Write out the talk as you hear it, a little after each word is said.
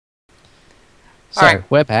So, Alright.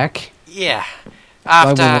 we're back. Yeah.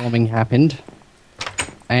 Global After... warming happened.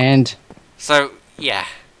 And So, yeah.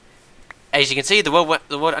 As you can see, the world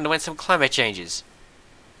underwent some climate changes.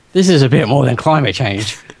 this is a bit more than climate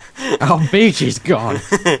change. Our beach is gone.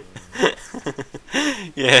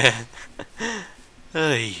 Yeah.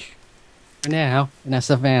 Ay. We're now in a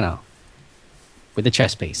savannah. With a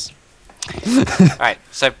chess piece. Alright,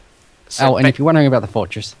 so Oh, and if you're wondering about the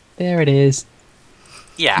fortress, there it is.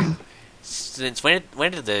 yeah. Since when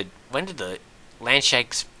did the land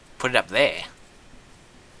shakes put it up there?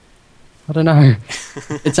 I don't know.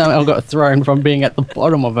 It somehow got thrown from being at the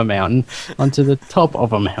bottom of a mountain onto the top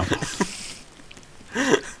of a mountain.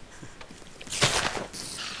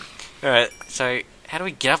 Alright, so how do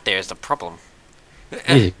we get up there is the problem.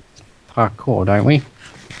 Easy. Parkour, don't we?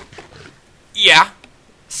 Yeah.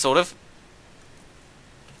 Sort of.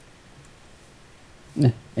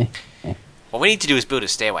 What we need to do is build a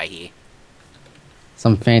stairway here.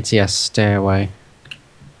 Some fancy ass stairway.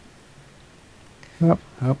 Up,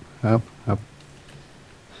 up, up, up.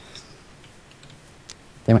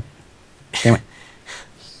 Damn it. Damn it.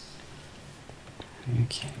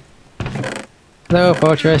 Okay. Hello,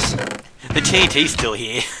 fortress. The TNT's still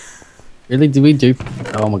here. Really? Did we dupe?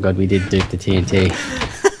 Oh my god, we did dupe the TNT.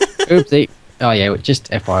 Oopsie. Oh yeah, just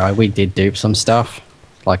FYI, we did dupe some stuff.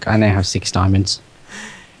 Like, I now have 6 diamonds.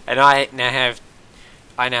 And I now have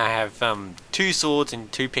 2 swords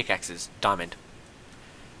and 2 pickaxes. Diamond.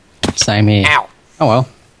 Same here. Ow. Oh well.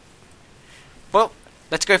 Well,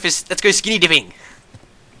 let's go skinny dipping.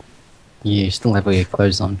 You still have all your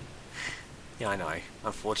clothes on. Yeah, I know.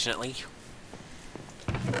 Unfortunately.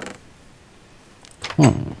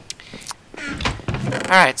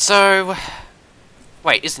 Alright, so...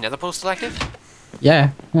 Wait, is the nether portal still active?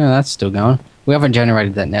 Yeah, that's still going. We haven't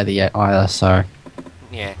generated that nether yet either, so...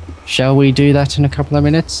 Yeah. Shall we do that in a couple of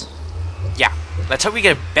minutes? Yeah. Let's hope we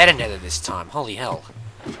get a better nether this time. Holy hell.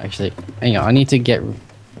 Actually, hang on, I need to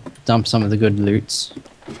dump some of the good loots.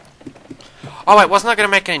 Oh wait, wasn't I going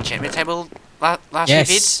to make an enchantment table last few vids?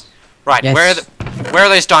 Yes! Right, Yes. where are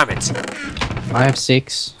those diamonds? I have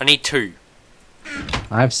 6. I need 2.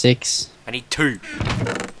 I have 6. I need 2.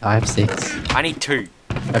 I have 6. I need 2.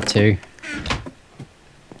 I have 2.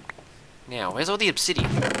 Now, where's all the obsidian?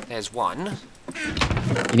 There's 1.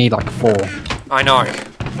 You need like 4. I know.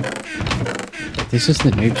 This is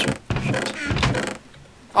the noob shit.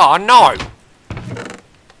 Oh no!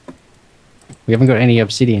 We haven't got any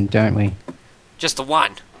obsidian, don't we? Just the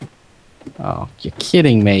 1. Oh, you're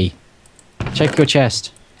kidding me. Check your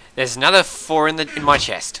chest. There's another 4 in my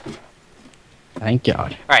chest. Thank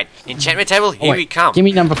God. Alright, enchantment table, here wait, we come. Give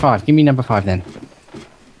me number 5. Give me number 5 then.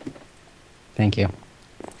 Thank you.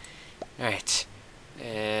 Alright.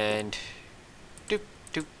 And... Doop,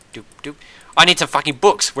 doop, doop, doop. I need some fucking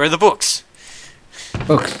books. Where are the books?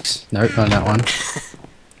 Books. Nope, not that one.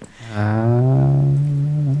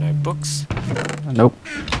 No books. Nope.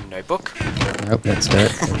 No book. Nope, that's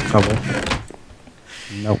dirt. That's trouble.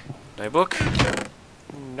 Nope. No book.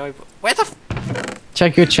 No book. Where the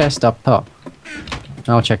Check your chest up top.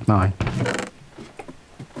 I'll check mine.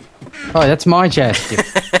 Oh, that's my chest. You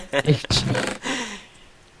bitch.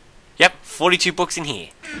 Yep, 42 books in here.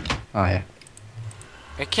 Oh, yeah.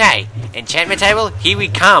 Okay, enchantment table, here we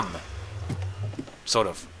come. Sort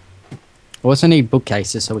of. We also need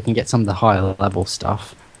bookcases so we can get some of the higher level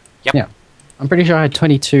stuff. Yep. Yeah. I'm pretty sure I had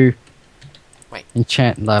 22 Wait.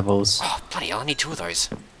 enchant levels. Oh, bloody hell, I need 2 of those.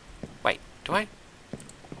 Wait, do I?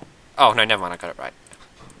 Oh, no, never mind, I got it right.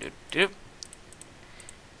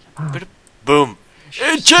 Boom.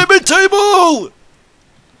 Enchantment table!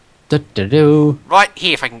 Do-do-do. Right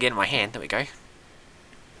here, if I can get it in my hand. There we go.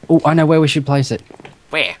 Oh, I know where we should place it.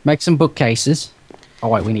 Where? Make some bookcases. Oh,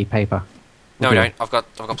 wait, we need paper. No, we Okay. don't. I've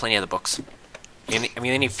got plenty of the books. We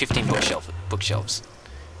only need 15 bookshelves.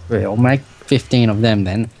 We'll make 15 of them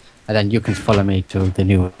then, and then you can follow me to the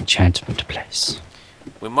new enchantment place.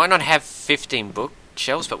 We might not have 15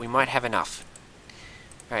 bookshelves, but we might have enough.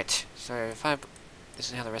 Right, so if I... This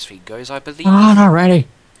is how the recipe goes, I believe. Oh, not ready.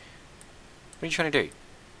 What are you trying to do?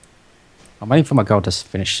 I'm waiting for my gold to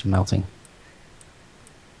finish melting.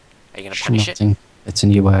 Are you going to punish it? Schmelting. It's a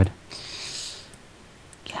new word.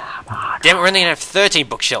 Come on. Damn it, we're only going to have 13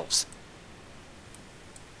 bookshelves.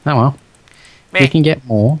 Oh well. Meh. We can get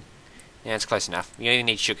more. Yeah, it's close enough. You only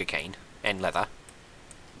need sugarcane and leather.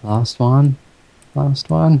 Last one. Last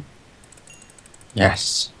one.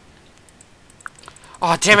 Yes.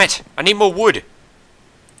 Oh, damn it! I need more wood!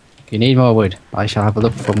 You need more wood. I shall have a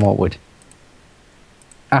look for more wood.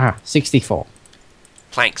 Ah, 64.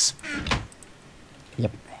 Planks.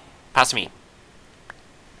 Yep. Pass me.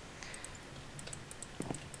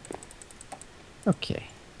 Okay.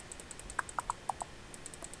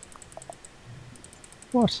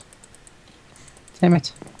 What? Damn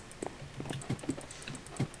it.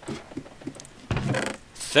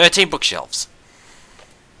 13 bookshelves.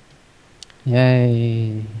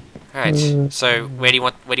 Yay. Alright, so where do you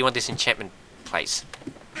want this enchantment place?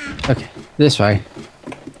 Okay, this way.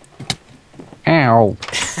 Ow.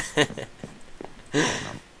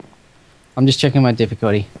 I'm just checking my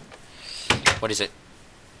difficulty. What is it?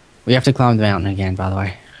 We have to climb the mountain again, by the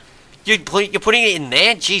way. You're putting it in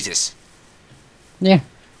there? Jesus. Yeah.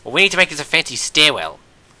 Well, we need to make this a fancy stairwell.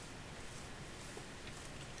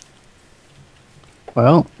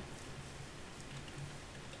 Well,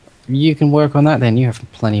 you can work on that then. You have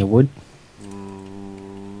plenty of wood.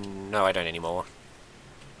 No, I don't anymore.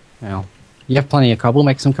 Well, you have plenty of cobble.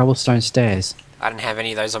 Make some cobblestone stairs. I don't have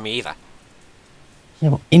any of those on me either. Yeah,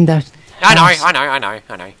 well, in the I house.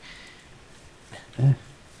 know. Yeah.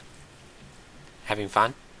 Having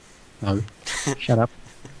fun? No. Shut up.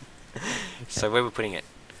 So where are we putting it?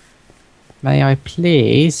 May I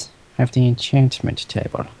please have the enchantment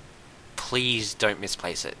table? Please don't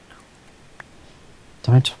misplace it.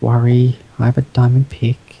 Don't worry. I have a diamond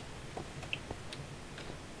pick.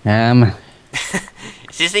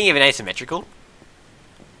 Is this thing even asymmetrical?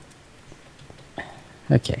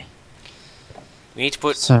 Okay. We need to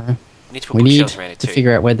put So we need bookshelves around it to too.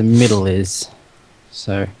 figure out where the middle is.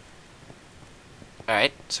 So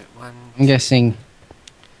Alright, so I'm guessing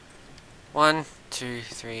 1, 2,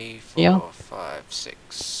 3, 4, Yeah. 5,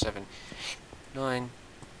 6, 7, 9,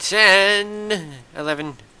 10,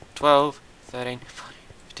 11, 12, 13,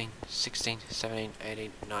 15, 16, 17,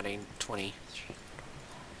 18, 19, 20.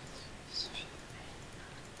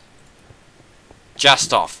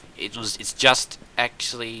 Just off. It's just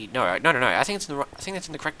actually no. I think it's in the I think that's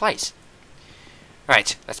in the correct place.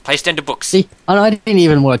 Right, let's place down the books. see, and I didn't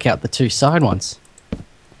even work out the two side ones.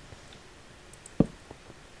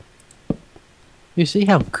 You see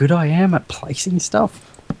how good I am at placing stuff?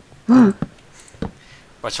 Well,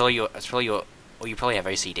 it's probably your or you probably have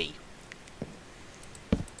OCD.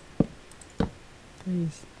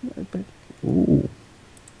 Ooh.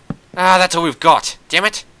 Ah, that's all we've got. Damn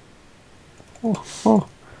it! Oh.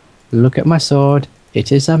 Look at my sword.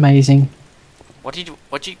 It is amazing. What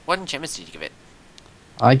enchantments did you give it?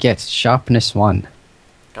 I get sharpness 1.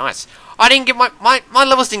 Nice. I didn't get my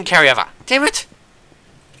levels didn't carry over. Damn it!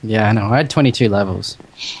 Yeah, I know. I had 22 levels.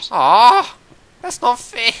 Ah, that's not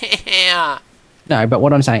fair. No, but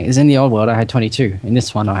what I'm saying is in the old world I had 22. In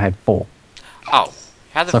this one I had 4. Oh,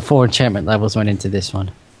 how the So 4 enchantment levels went into this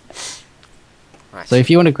one. right. So if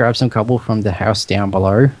you want to grab some cobble from the house down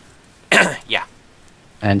below yeah.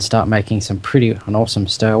 and start making some an awesome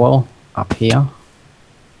stairwell up here.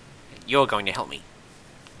 You're going to help me.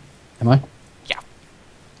 Am I? Yeah.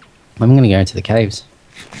 I'm going to go into the caves.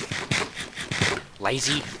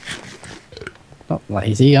 Lazy. Not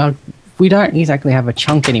lazy. We don't exactly have a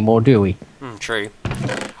chunk anymore, do we? True.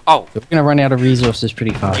 Oh, We're going to run out of resources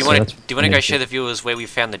pretty fast. do you want to go show the viewers where we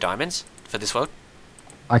found the diamonds for this world?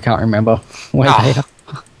 I can't remember where Oh. they are.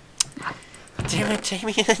 Damn it,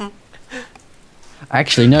 Damien.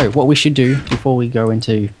 Actually, no. What we should do before we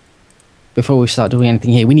start doing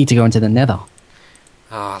anything here, we need to go into the Nether.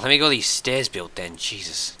 Oh, let me go these stairs built then.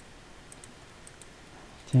 Jesus.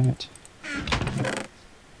 Damn it.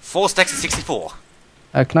 4 stacks of 64.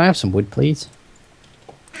 Can I have some wood, please?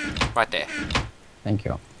 Right there. Thank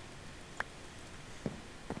you.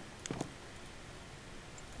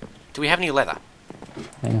 Do we have any leather?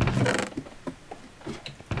 Hang on.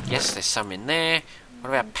 Yes, there's some in there. What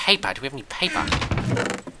about paper? Do we have any paper?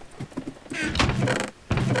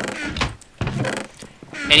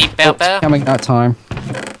 Any bow Oh, it's bow? coming that time.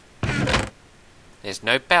 There's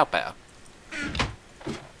no bow bow.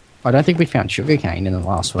 I don't think we found sugarcane in the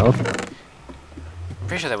last world. I'm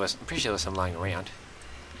pretty sure there was some lying around.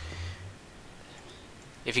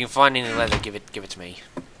 If you can find any leather, give it to me.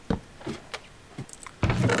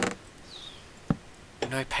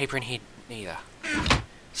 No paper in here neither.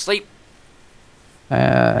 Sleep.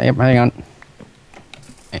 Yep, hang on.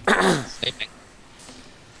 Sleeping.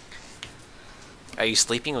 Are you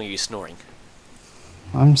sleeping or are you snoring?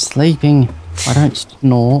 I'm sleeping. I don't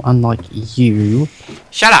snore, unlike you.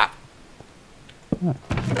 Shut up!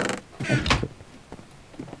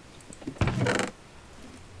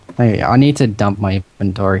 Hey, I need to dump my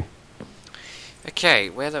inventory. Okay,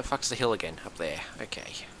 where the fuck's the hill again? Up there.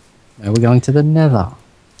 Okay. Now we're going to the Nether.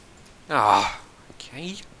 Ah,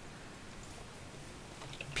 okay.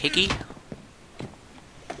 Piggy?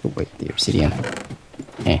 Oh, wait, the obsidian.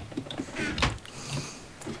 Eh.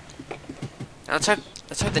 Now let's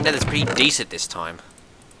hope the nether's pretty decent this time.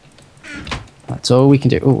 That's all we can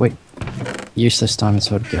do. Oh, wait. Useless diamond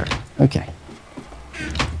sword go. Okay.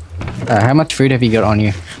 How much food have you got on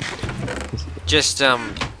you? Just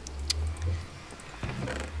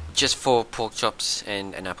 4 pork chops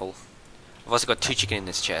and an apple. I've also got 2 chicken in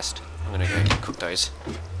this chest. I'm gonna go cook those.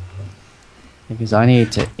 Because I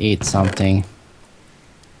need to eat something.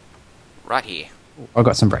 Right here. I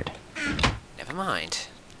got some bread. Never mind.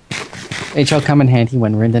 It shall come in handy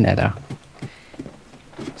when we're in the nether.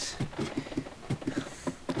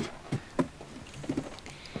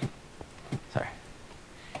 So,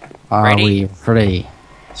 are Ready? we ready?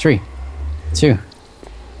 3, 2.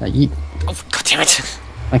 You, Oh, god damn it!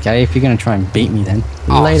 okay, if you're gonna try and beat me, then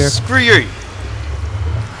Oh, later. screw you!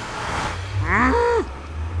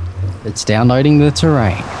 It's downloading the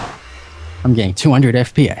terrain. I'm getting 200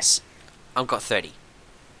 FPS. I've got 30.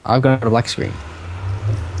 I've got a black screen.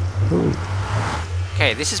 Ooh,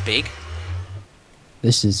 Okay, this is big.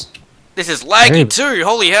 this is. This is laggy Very- too,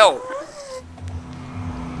 holy hell!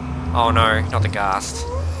 Oh no, not the ghast.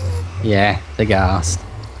 Yeah, the ghast.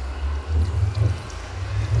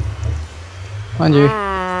 Mind you,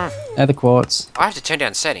 nether quartz. I have to turn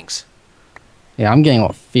down settings. Yeah, I'm getting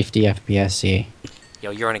what, 50 FPS here. Yo,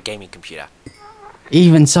 you're on a gaming computer.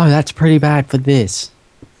 Even so, that's pretty bad for this.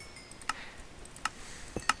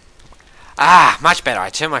 Ah, much better. I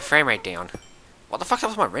turned my frame rate down. What the fuck? That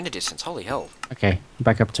was my render distance. Holy hell. Okay,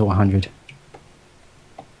 back up to 100.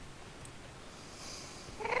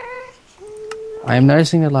 I am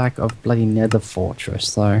noticing the lack of bloody nether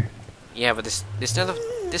fortress, though. Yeah, but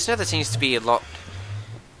this nether seems to be a lot.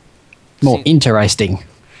 More Seem- interesting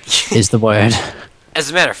is the word. As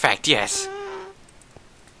a matter of fact, yes.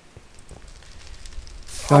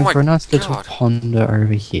 Going my for a nice little God. pond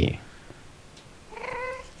over here.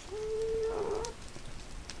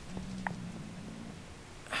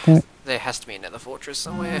 There has to be another fortress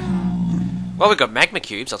somewhere. Well, we've got magma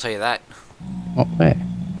cubes, I'll tell you that. Oh, where?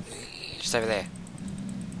 Just over there.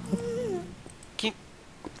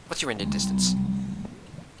 What's your render distance?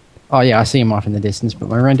 Oh yeah, I see him off in the distance, but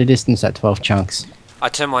my render distance at 12 chunks. I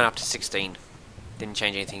turned mine up to 16. Didn't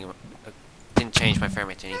change anything. Didn't change my frame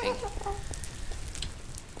rate to anything.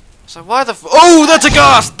 So why the oh, that's a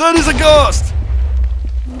ghast! That is a ghast!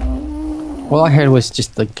 All I heard was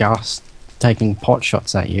just the ghast taking pot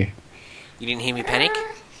shots at you. You didn't hear me panic?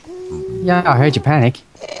 Yeah, I heard you panic.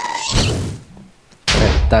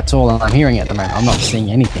 But that's all I'm hearing at the moment. I'm not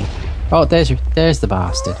seeing anything. Oh, there's the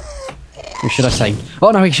bastard. Or should I say?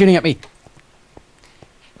 Oh no, he's shooting at me.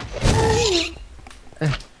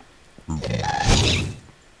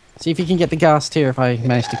 See if you can get the ghast here if I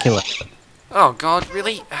manage to kill it. Oh god,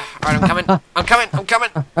 really? Alright, I'm coming. I'm coming. I'm coming.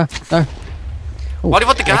 No. What do you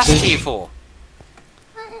want the ghast actually- here for?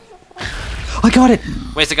 I got it!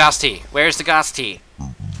 Where's the ghast here? Where's the ghast here?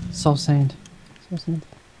 Soul sand. Soul sand.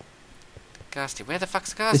 Ghast here. Where the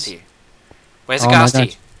fuck's the ghast This- here? Where's the Oh, no, ghast don't.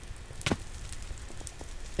 here?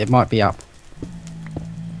 It might be up.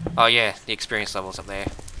 Oh yeah, the experience level's up there.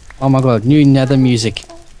 Oh my god, new nether music.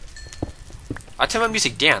 I turn my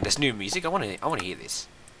music down. There's new music. I want to hear this.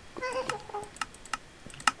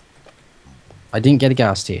 I didn't get a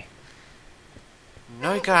ghast here.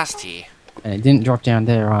 No ghast here. And it didn't drop down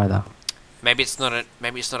there either. Maybe it's not a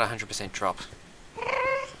 100% drop.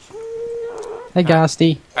 Hey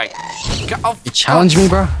ghasty. Right. Oh, You challenge me,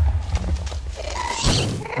 bro?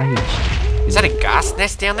 Hey, Is that a ghast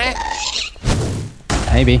nest down there?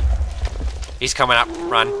 maybe. He's coming up.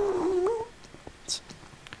 Run.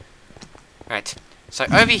 Right. So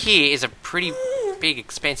over here is a pretty big,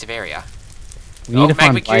 expansive area. We need Oh, to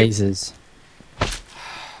find magma cube. blazes.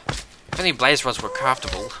 If only blaze rods were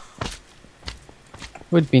craftable.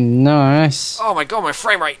 Would be nice. Oh my god, my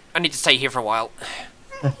frame rate! I need to stay here for a while.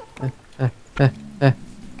 Actually, I'm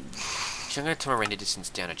gonna turn my render distance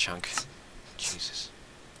down a chunk. Jesus.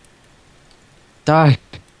 Die.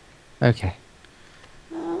 Okay.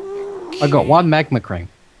 I got one magma cream.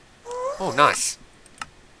 Oh, nice.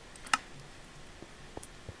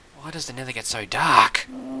 Why does the nether get so dark?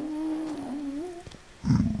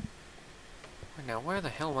 Now, where the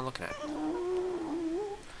hell am I looking at?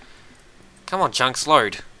 Come on, chunks,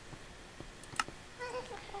 load.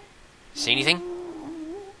 See anything?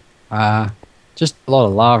 Just a lot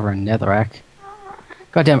of lava and netherrack.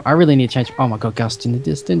 Goddamn, I really need to change. Oh my god, gust in the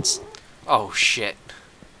distance. Oh shit.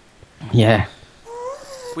 Yeah.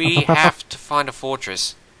 We have to find a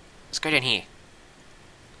fortress. Let's go down here.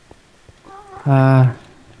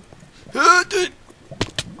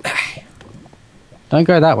 Don't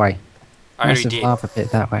go that way. I already Massive did. lava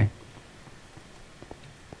pit that way.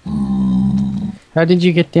 How did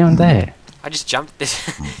you get down there? I just jumped this.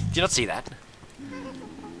 Did you not see that?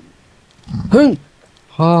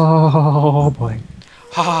 Oh boy.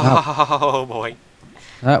 Oh boy.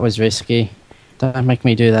 That was risky. Don't make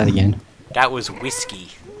me do that again. That was whiskey.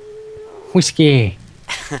 Whiskey.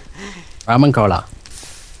 Rum and cola.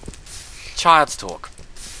 Child's Talk.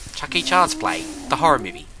 Chucky Child's Play. The horror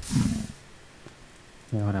movie.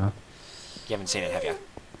 Yeah, whatever. You haven't seen it, have you?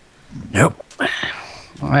 Nope.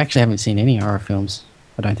 I actually haven't seen any horror films.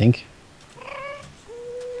 I don't think.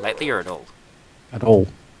 Lately or at all? At all.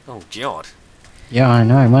 Oh, God. Yeah, I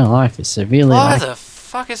know. My life is severely Why like... the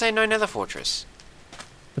fuck is there no Nether Fortress?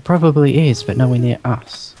 There probably is, but nowhere near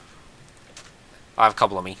us. I have a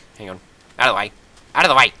couple on me. Hang on. Out of the way. Out of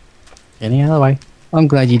the way! Any other way? I'm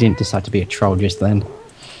glad you didn't decide to be a troll just then.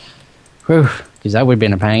 Whew, because that would have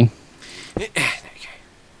been a pain. There we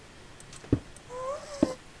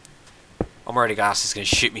go. I'm worried a gas is going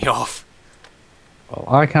to shoot me off. Well,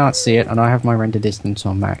 I can't see it, and I have my render distance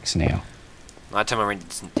on max now. I turn my render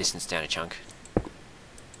distance down a chunk.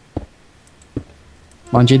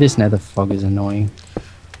 Mind you, this nether fog is annoying.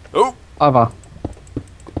 Oh! Over.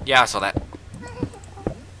 Yeah, I saw that.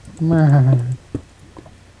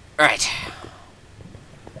 Alright.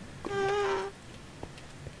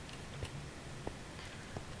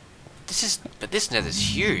 But this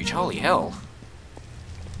nether's huge, holy hell.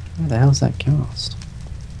 Where the hell's that cast?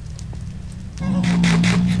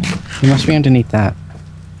 You must be underneath that.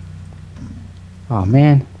 Oh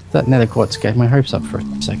man, that nether quartz gave my hopes up for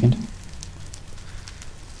a second.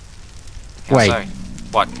 How Wait. so?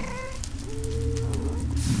 What?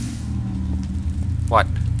 What?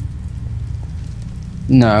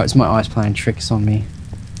 No, it's my eyes playing tricks on me.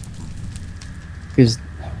 Because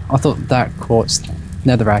I thought that quartz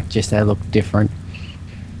netherrack just there looked different.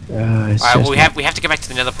 It's Alright, well just we have to go back to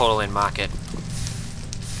the nether portal and mark it.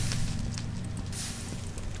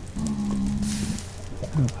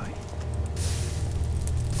 Oh, boy.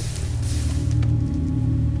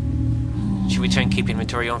 Should we turn keep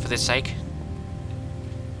inventory on for this sake?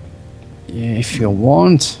 Yeah, if you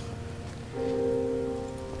want.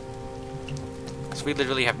 Because we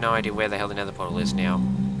literally have no idea where the hell the nether portal is now.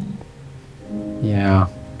 Yeah.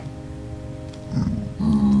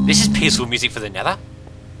 This is peaceful music for the nether?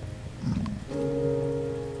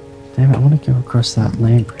 Damn it, I want to go across that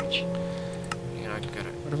land bridge. You know, I can go to...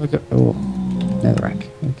 What have I got? Oh, netherrack.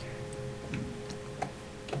 Okay.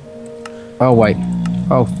 Oh, wait.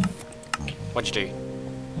 Oh, What'd you do?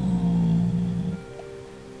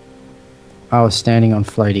 I was standing on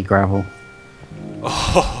floaty gravel.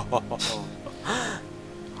 Oh,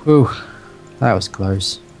 Ooh, that was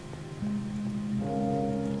close.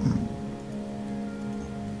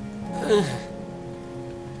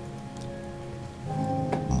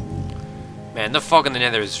 man, the fog in the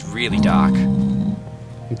nether is really dark.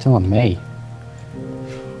 You're telling me.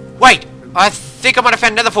 Wait! I think I might have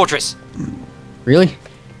found another fortress! Really?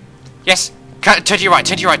 Yes! Turn to your right,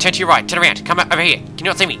 turn to your right, turn to your right, turn around, come up over here. Can you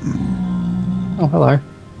not see me? Oh, hello.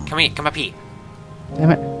 Come here, come up here.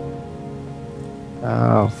 Damn it.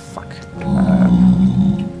 Oh, fuck.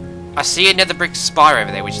 I see a nether brick spire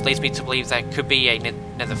over there, which leads me to believe that could be a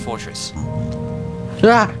nether fortress.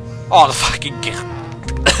 Ah! Oh, the fucking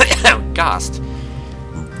ghast.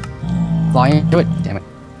 Fly into it. Damn it.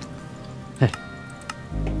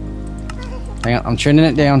 Hang on, I'm shooting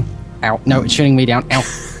it down. Ow. No, it's shooting me down. Ow.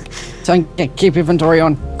 Keep inventory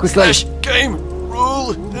on. Quickly. Slash game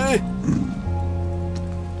rule.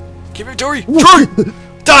 Keep inventory. True.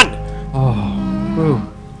 Done. Oh. Whew.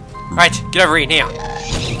 Right, get over here now.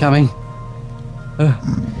 Coming.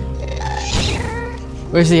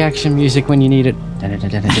 Where's the action music when you need it?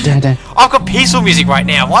 Dun-dun-dun-dun-dun-dun. I've got peaceful music right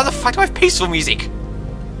now. Why the fuck do I have peaceful music?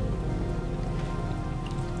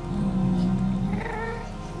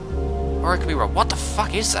 Or it could be wrong. What the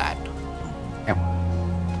fuck is that?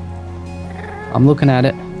 Ow. I'm looking at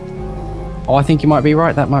it. Oh, I think you might be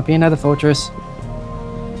right. That might be another fortress.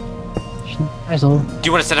 Schnizzle. Do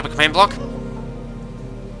you want to set up a command block?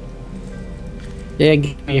 Yeah,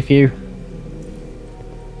 give me a few.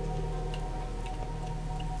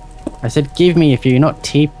 I said give me a few, not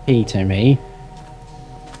TP to me.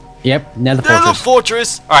 Yep, nether fortress. Nether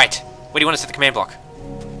fortress! Alright, where do you want to set the command block?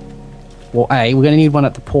 Well, A, we're going to need one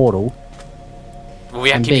at the portal. Well, we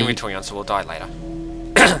have And to keep B- inventory on, so we'll die later.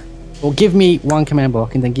 Well, give me one command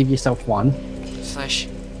block and then give yourself one. Slash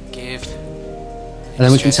give. And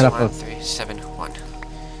then we can set up a... 1371.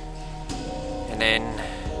 And then.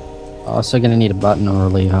 Oh, so going to need a button or a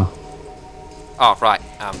lever. Oh, right.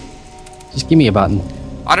 Just give me a button.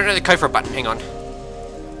 I don't know the code for a button. Hang on.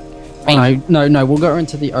 Oh, no, we'll go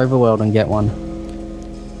into the overworld and get one.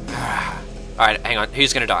 Alright, hang on.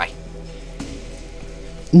 Who's gonna die?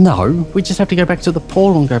 No, we just have to go back to the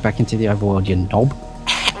portal and go back into the overworld, you knob.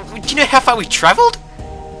 Do you know how far we travelled?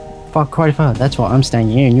 Far, quite far. That's why I'm staying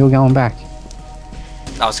here and you're going back.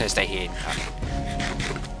 I was going to stay here.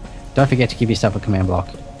 Don't forget to give yourself a command block.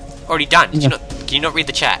 Already done. Did you not? Can you not read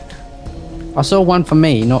the chat? I saw one for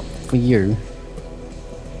me, not for you.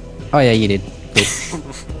 Oh yeah, you did. Good.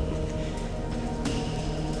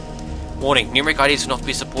 Warning, numeric IDs will not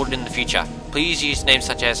be supported in the future. Please use names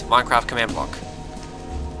such as Minecraft command block.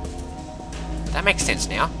 That makes sense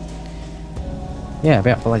now. Yeah,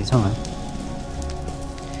 about bloody time.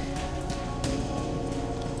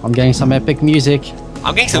 I'm getting some epic music.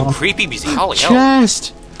 I'm getting some creepy music. Holy hell.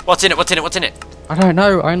 Chest! What's in it? What's in it? What's in it? I don't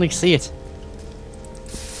know, I only see it.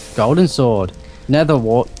 Golden sword. Nether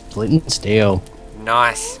wart. Flint and steel.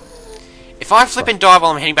 Nice. If I flip and die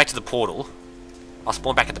while I'm heading back to the portal, I'll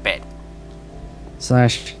spawn back at the bed.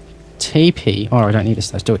 Slash TP. Oh, I don't need a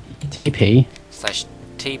slash. Do it. TP. Slash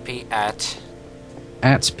TP at...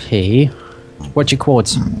 At P. What's your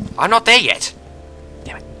chords? I'm not there yet.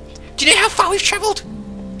 Damn it. Do you know how far we've travelled?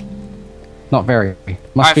 Not very.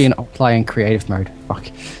 Must be in play in creative mode. Fuck.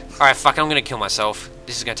 Alright, fuck it, I'm gonna kill myself.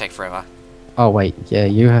 This is gonna take forever. Oh, wait. Yeah,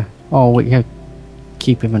 you have... Oh, wait, you have...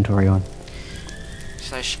 Keep inventory on.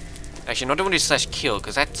 Slash... Actually, no, I don't want to do slash kill,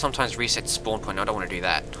 because that sometimes resets spawn point. I don't want to do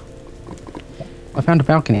that. I found a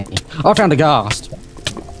balcony. I found a ghast.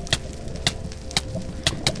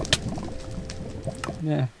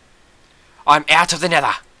 Yeah. I'm out of the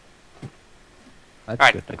nether! That's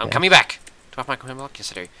Alright, good, okay. I'm coming back. Do I have my command block?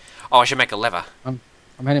 Yes, I do. Oh, I should make a lever. I'm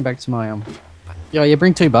heading back to my, Yeah,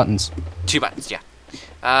 bring 2 buttons. 2 buttons, yeah.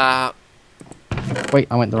 Wait,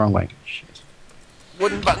 I went the wrong way. Shit.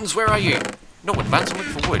 Wooden buttons, where are you? Not wooden buttons, I'm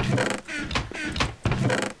looking for wood.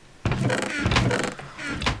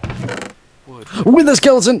 Wood. With the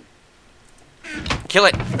skeleton! Kill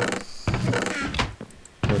it!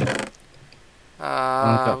 Killed it.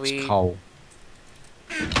 It's coal.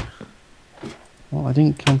 Well, I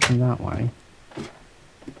didn't come from that way.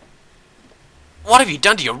 What have you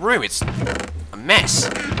done to your room? It's a mess.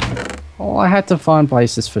 Oh, I had to find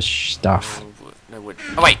places for stuff. No wood. No wood.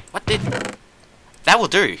 Oh wait, what did... That will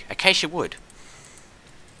do. Acacia wood.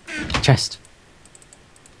 Chest.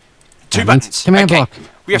 2 buttons. Command okay. block.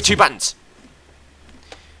 We have 2 buttons.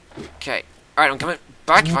 Okay. Alright, I'm coming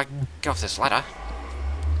back if I go off this ladder.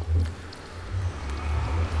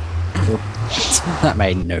 That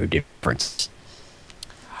made no difference.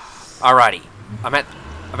 Alrighty. I'm at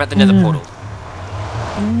the nether portal.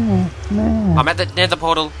 I'm at the nether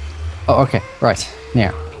portal. Oh, okay. Right.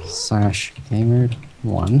 Now, slash game mode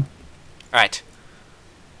 1. Alright.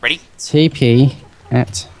 Ready? TP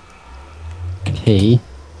at P.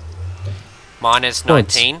 Minus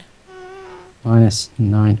 19. Minus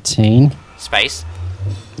 19. Space.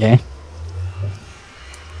 Yeah.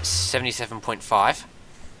 77.5.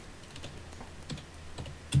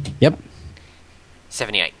 Yep.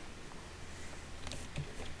 78.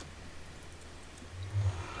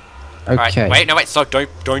 Okay. Alright, wait, no, wait, so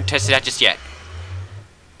don't test it out just yet.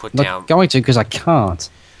 Put I'm down. not going to because I can't.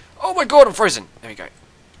 Oh my god, I'm frozen. There we go.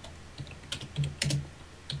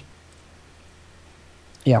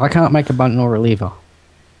 Yeah, I can't make a button or a lever.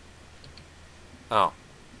 Oh.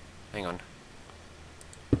 Hang on.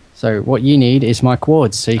 So what you need is my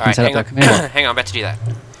quads so you can Alright, set up hang that on. command block. Hang on, I'm about to do that.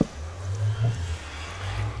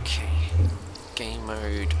 Okay. Game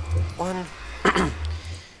mode 1.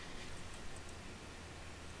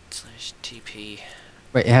 Slash TP.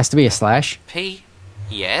 Wait, it has to be a slash? P.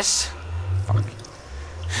 Yes. Fuck.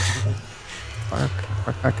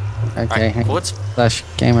 Fuck. Okay, Alright, hang on. quads. Slash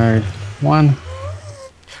game mode 1.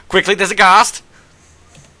 Quickly, there's a ghast.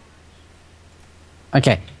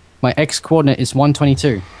 Okay, my X coordinate is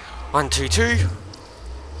 122. 122.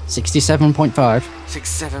 67.5.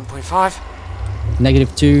 67.5.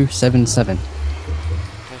 Negative 277.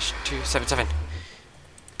 277.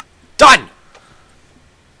 Done!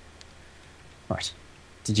 Right.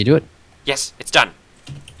 Did you do it? Yes, it's done.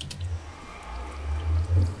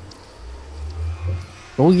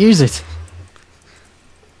 We'll use it.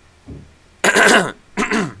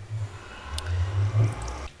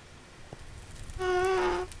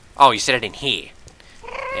 Oh, you set it in here.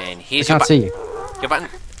 And I here's your can't button. see you. Your button?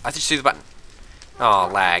 I just see the button. Oh,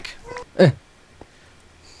 lag.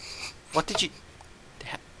 What did you...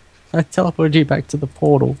 I teleported you back to the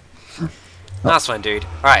portal. Nice one, dude.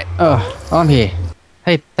 Alright. Oh, I'm here.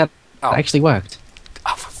 Hey, that Oh. actually worked.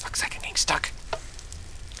 Oh, for fuck's sake, I'm getting stuck.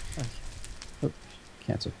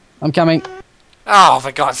 Cancel. I'm coming. Oh,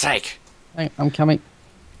 for God's sake. Hey, I'm coming.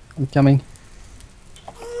 I'm coming.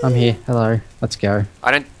 I'm here. Hello. Let's go.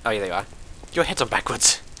 I don't... Oh, yeah, there you are. Your head's on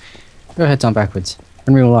backwards. Go ahead, on backwards.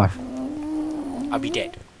 in real life. I'd be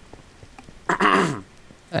dead.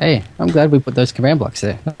 Hey, I'm glad we put those command blocks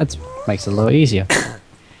there. That makes it a lot easier.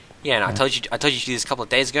 Yeah, and I told you to do this a couple of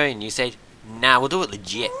days ago, and you said, "Nah, we'll do it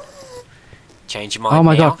legit." Change your mind. Oh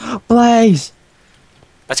my now. god, Blaze!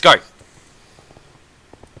 Let's go.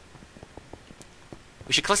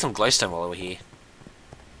 We should collect some glowstone while we're here.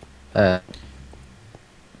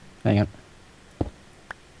 Hang on.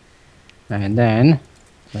 And then,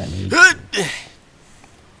 let me.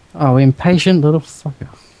 Oh, impatient little fucker!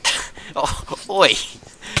 Oh, oi!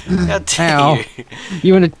 How dare Ow. you?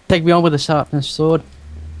 You want to take me on with a sharpness sword?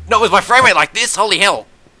 Not with my frame rate like this. Holy hell!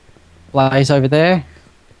 Blaze over there.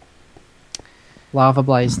 Lava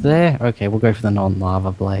blaze there. Okay, we'll go for the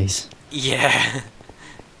non-lava blaze. Yeah.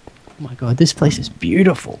 Oh my god, this place is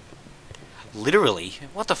beautiful. Literally.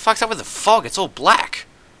 What the fuck's up with the fog? It's all black.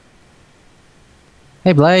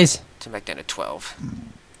 Hey, Blaze. Turn back down to 12.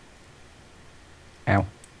 Ow.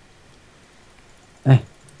 Hey,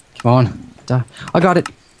 come on. Duh. I got it.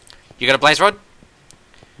 You got a blaze rod?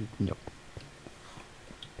 Nope.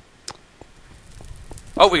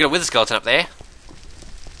 Oh, we got a wither skeleton up there.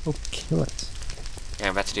 Oh, kill it. Yeah,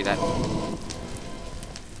 I'm about to do that.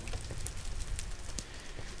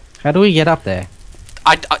 How do we get up there?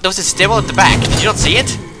 There was a stairwell at the back. Did you not see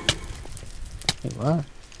it? Wait, what?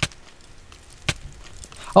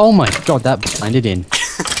 Oh my god, that blinded in.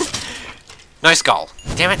 No skull.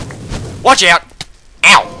 Damn it. Watch out!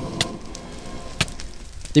 Ow!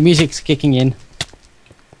 The music's kicking in.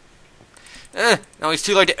 No, it's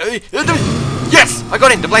too low to... yes! I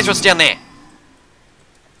got him! The blaze rod's down there.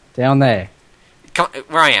 Down there. Come on,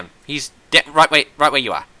 where I am. He's right where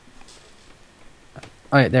you are.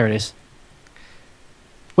 Oh yeah, there it is.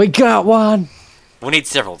 We got one! We'll need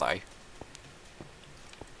several, though.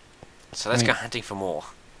 So let's go hunting for more.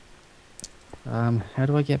 How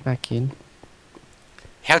do I get back in?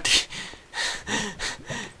 How do you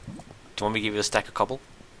want me to give you a stack of cobble?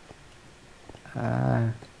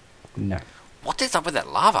 No. What is up with that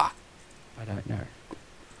lava? I don't know.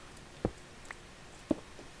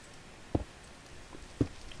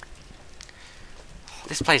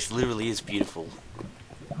 This place literally is beautiful.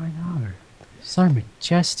 I know. So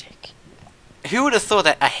majestic. Who would have thought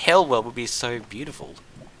that a hell world would be so beautiful?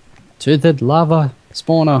 To the lava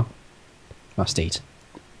spawner. Must eat.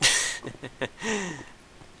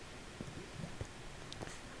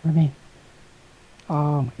 I mean...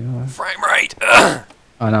 Oh my god. Frame rate! I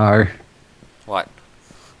know. What?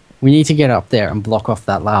 We need to get up there and block off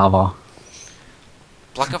that lava.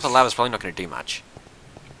 Block off the lava's probably not going to do much.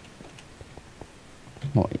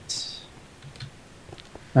 Wait.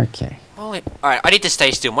 Okay. Alright, I need to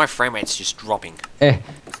stay still. My frame rate's just dropping.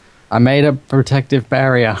 I made a protective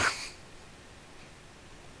barrier.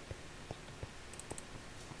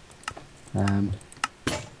 What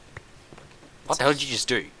the hell did you just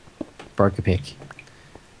do? Broke a pick.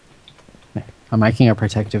 I'm making a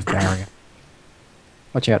protective barrier.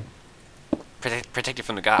 Watch out. Protect it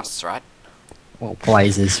from the ghasts, right? Well,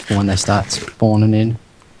 blazes for when they start spawning in.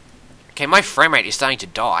 Okay, my frame rate is starting to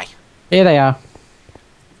die. Here they are.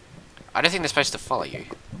 I don't think they're supposed to follow you.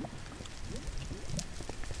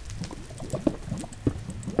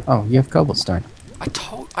 Oh, you have cobblestone. I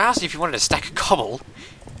asked you if you wanted a stack of cobble.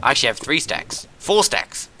 I actually have 3 stacks. 4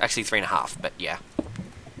 stacks. Actually 3.5, but yeah.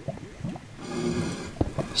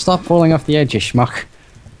 Stop falling off the edge, you schmuck.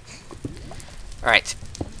 Alright.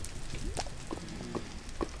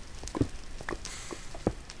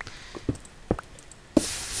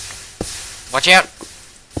 Watch out!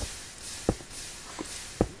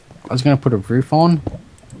 I was going to put a roof on.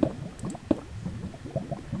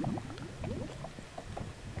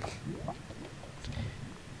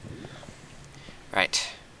 Right.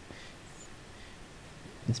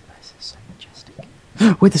 This place is so majestic.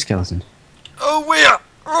 With the skeleton. Oh, where?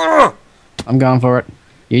 Ugh! I'm going for it.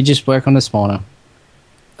 You just work on the spawner.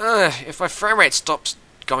 If my frame rate stops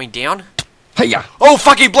going down... Hey-ya! Oh,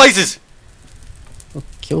 fucking blazes! We'll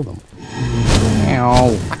kill them.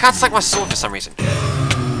 Ow. I can't select my sword for some reason.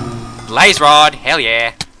 Blaze rod! Hell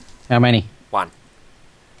yeah! How many? 1.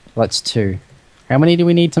 Well, that's 2. How many do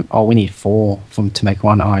we need to... Oh, we need 4 to make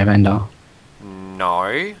 1 Eye of Ender.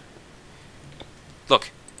 No.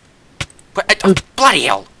 Look. Bloody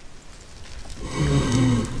hell!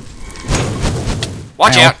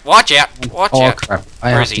 Watch Ow. out! Watch out! Watch Oh, out! crap. I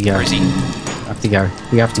Where have is to he? go. Where is he? I have to go.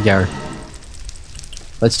 We have to go.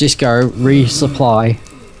 Let's just go, resupply,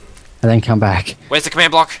 and then come back. Where's the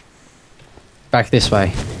command block? Back this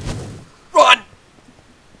way. Run!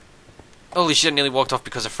 Holy shit, I nearly walked off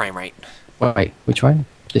because of frame rate. Wait, which way?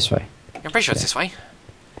 This way. I'm pretty sure it's this way.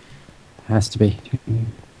 Has to be.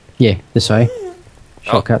 Yeah, this way.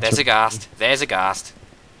 Oh, Shortcuts. there's a ghast. There's a ghast.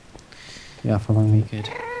 Yeah, following me, good.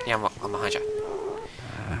 Yeah, I'm behind you.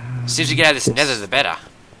 As soon as we get out of this nether, the better.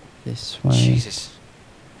 This way. Jesus.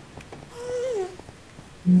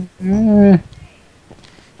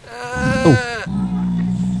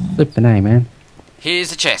 Flip the name, man. Here's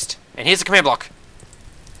the chest. And here's the command block.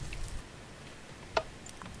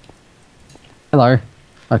 Hello.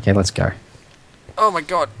 Okay, let's go. Oh my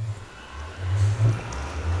god.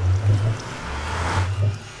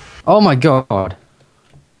 Oh my god.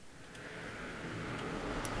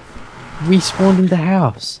 We spawned in the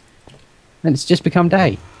house. And it's just become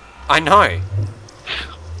day. I know.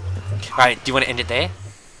 Alright, do you want to end it there?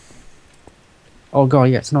 Oh god,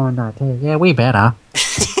 yeah, it's 9:19. Yeah, we better.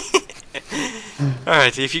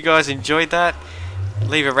 Alright, if you guys enjoyed that,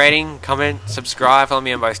 leave a rating, comment, subscribe, follow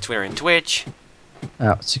me on both Twitter and Twitch.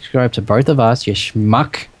 Subscribe to both of us, you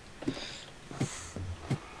schmuck.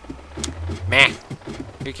 Meh.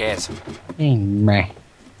 Who cares? Meh.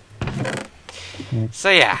 So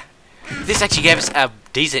yeah, this actually gave us a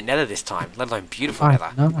decent nether this time, let alone beautiful I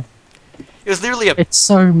nether. know. It was literally It's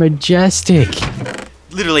so majestic.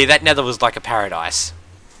 literally that nether was like a paradise.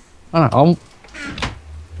 I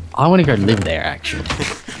want to go live there, actually.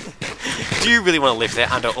 Do you really want to live there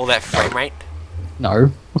under all that frame rate?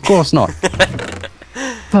 No, of course not.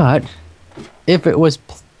 But if it was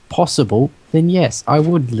possible, then yes, I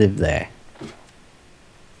would live there.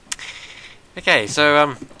 Okay,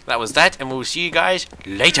 so that was that, and we'll see you guys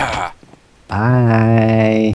later. Bye.